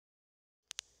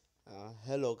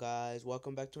Hello guys,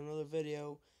 welcome back to another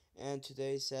video. And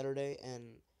today's Saturday,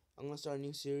 and I'm gonna start a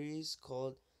new series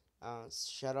called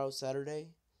Shout Out Saturday.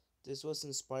 This was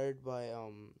inspired by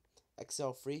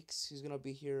Excel Freaks. He's gonna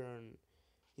be here and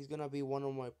he's gonna be one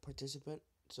of my participants.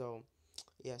 So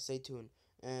yeah, stay tuned.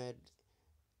 And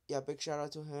yeah, big shout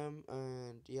out to him.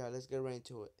 And yeah, let's get right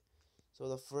into it. So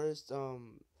the first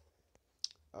I'm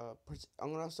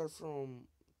gonna start from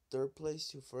third place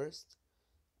to first.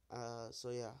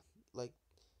 So yeah, like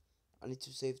I need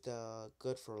to save the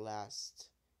good for last,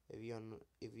 if you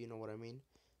know what I mean.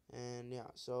 And yeah,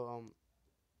 so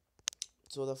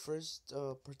the first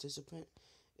participant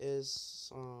is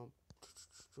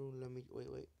let me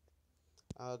wait.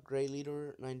 Gray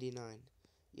Leader 99.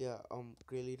 Yeah,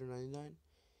 Gray Leader 99.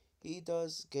 He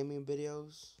does gaming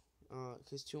videos.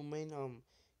 His two main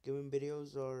gaming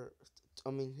videos are,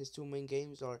 his two main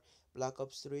games are Black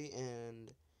Ops 3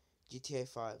 and GTA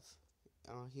 5.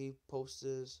 He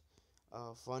posts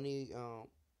funny and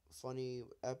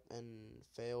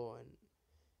fail and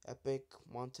epic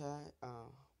montage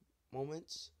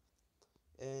moments.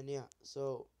 And yeah,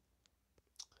 so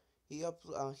he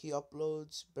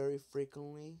uploads very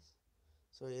frequently.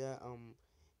 So yeah,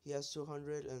 he has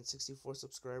 264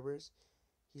 subscribers.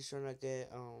 He's trying to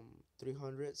get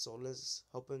 300, so let's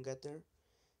help him get there.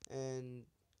 And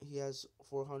he has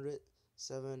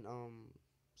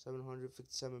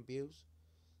 757 views.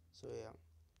 So yeah.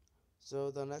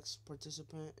 So the next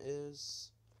participant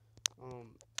is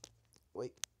um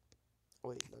wait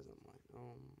that's not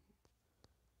mine.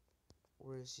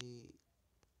 Where is he?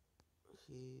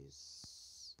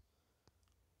 He's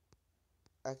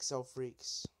XL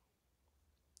Freaks.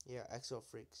 Yeah, XL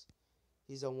Freaks.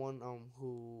 He's the one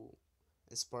who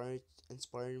inspired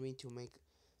me to make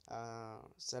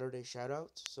Saturday shoutout.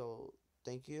 So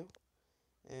thank you.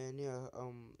 And yeah,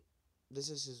 this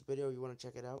is his video. You wanna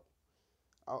check it out?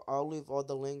 I'll leave all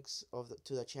the links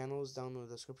to the channels down in the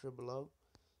description below.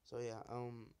 So yeah,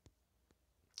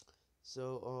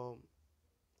 so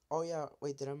oh yeah,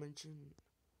 wait, did I mention?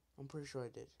 I'm pretty sure I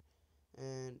did.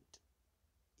 And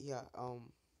yeah,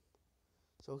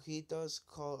 so he does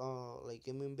call like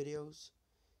gaming videos.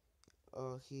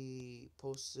 He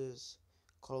posts his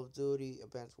Call of Duty,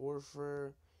 Advanced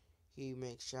Warfare. He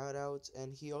makes shout outs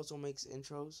and he also makes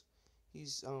intros.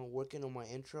 He's working on my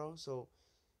intro, so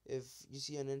if you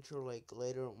see an intro like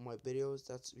later on my videos,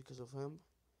 that's because of him.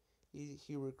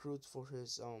 He recruits for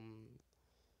his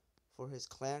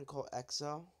clan called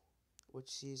XL,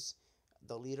 which he's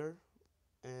the leader.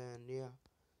 And yeah,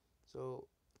 so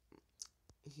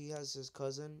he has his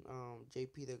cousin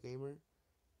JP the gamer.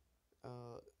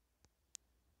 Uh,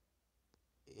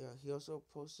 yeah, he also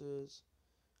posts.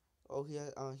 Oh,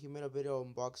 he made a video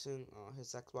unboxing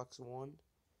his Xbox One.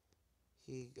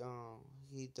 He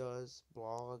does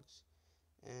blogs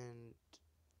and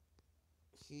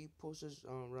he posts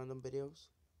random videos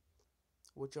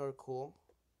which are cool.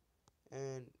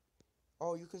 And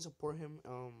oh, you can support him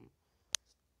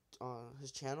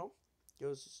his channel.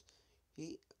 Just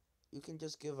he you can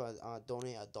just give a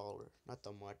donate $1, not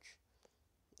that much,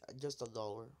 just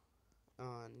 $1.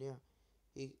 And yeah,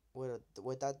 he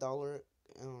with that dollar,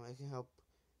 I can help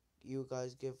you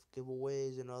guys give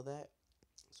giveaways and all that.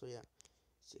 So yeah,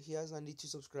 so he has 92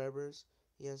 subscribers.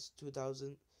 He has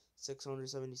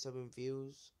 2,677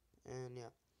 views, and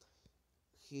yeah,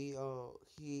 he uh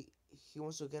he he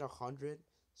wants to get 100.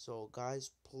 So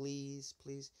guys, please,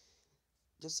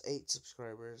 just 8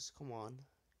 subscribers. Come on,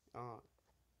 uh,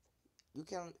 you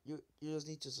just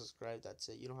need to subscribe. That's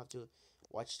it. You don't have to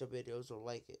watch the videos or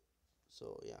like it.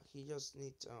 So yeah, he just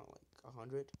needs like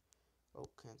 100. Oh,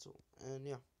 cancel. And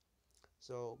yeah,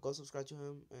 so go subscribe to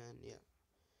him. And yeah,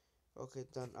 okay,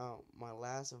 then my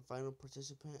last and final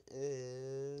participant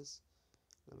is,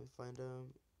 let me find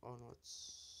him. Oh no,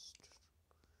 it's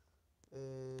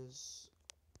is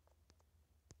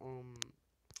um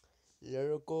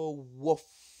Lyrical Wolf.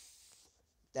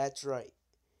 That's right,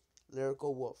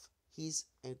 Lyrical Wolf. He's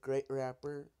a great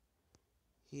rapper.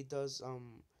 He does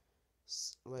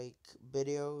like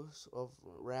videos of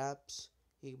raps.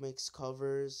 He makes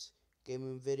covers,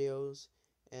 gaming videos,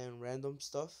 and random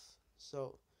stuff.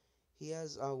 So he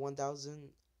has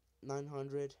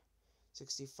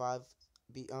 1,965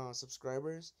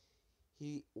 subscribers.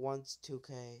 He wants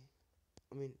 2K.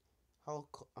 I mean, how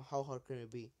hard can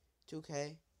it be?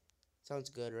 2K sounds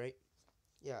good, right?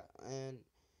 Yeah, and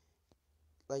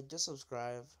like just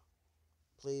subscribe,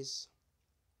 please.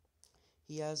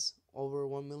 He has over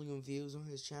 1 million views on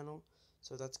his channel,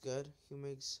 so that's good. He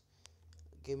makes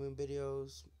gaming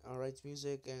videos, writes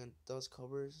music, and does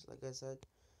covers, like I said.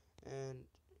 And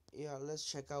yeah, let's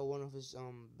check out one of his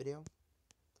video.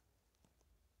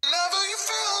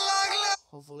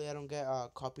 Hopefully I don't get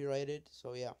copyrighted.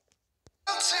 So yeah.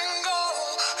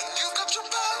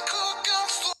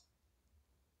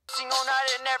 Single night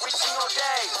and every single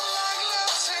day.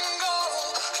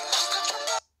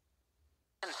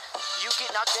 You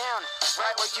get knocked down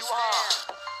right where you are.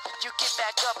 You get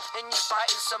back up and you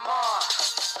fighting some more.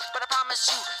 But I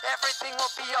promise you, everything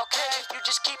will be okay. You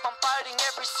just keep on fighting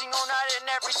every single night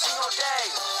and every single day.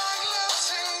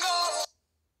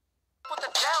 With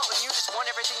the doubt, and you just want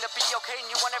everything to be okay, and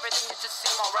you want everything to just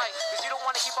seem alright. Because you don't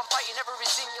want to keep on fighting every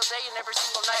single day and every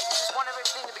single night. You just want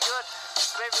everything to be good,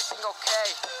 everything okay.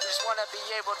 You just want to be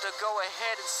able to go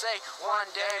ahead and say, one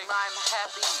day I'm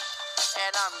happy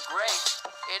and I'm great.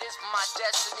 It is my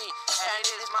destiny and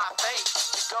it is my fate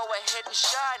to go ahead and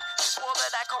shine this world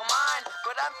that I call mine.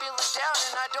 But I'm feeling down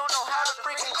and I don't know how to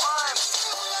freaking climb.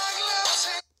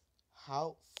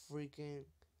 How freaking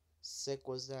sick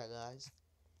was that, guys?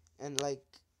 And like,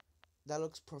 that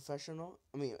looks professional.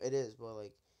 I mean, it is, but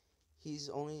like, he's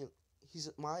only he's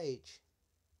my age.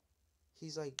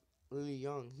 He's like really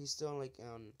young. He's still like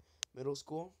in middle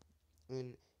school,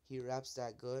 and he raps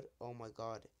that good. Oh my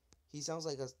god, he sounds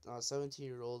like a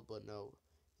 17-year-old, but no,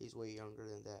 he's way younger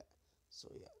than that. So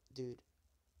yeah, dude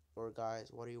or guys,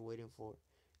 what are you waiting for?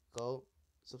 Go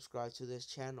subscribe to this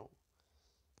channel.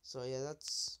 So yeah,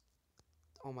 that's,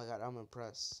 oh my god, I'm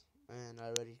impressed, and I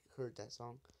already heard that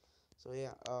song. So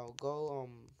yeah, go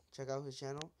check out his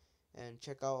channel, and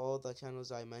check out all the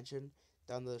channels I mentioned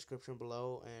down in the description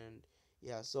below. And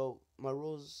yeah, so my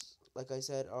rules, like I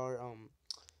said, are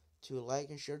to like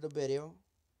and share the video,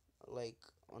 like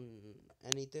on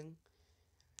anything.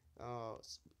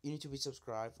 You need to be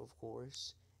subscribed, of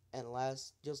course. And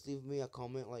last, just leave me a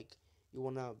comment like you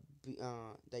wanna be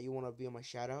that you wanna be on my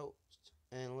shout out.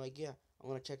 And like yeah, I'm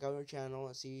gonna check out your channel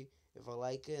and see if I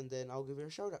like it, and then I'll give you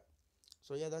a shout out.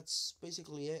 So yeah, that's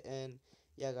basically it. And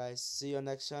yeah, guys, see you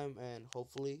next time, and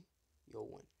hopefully you'll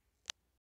win.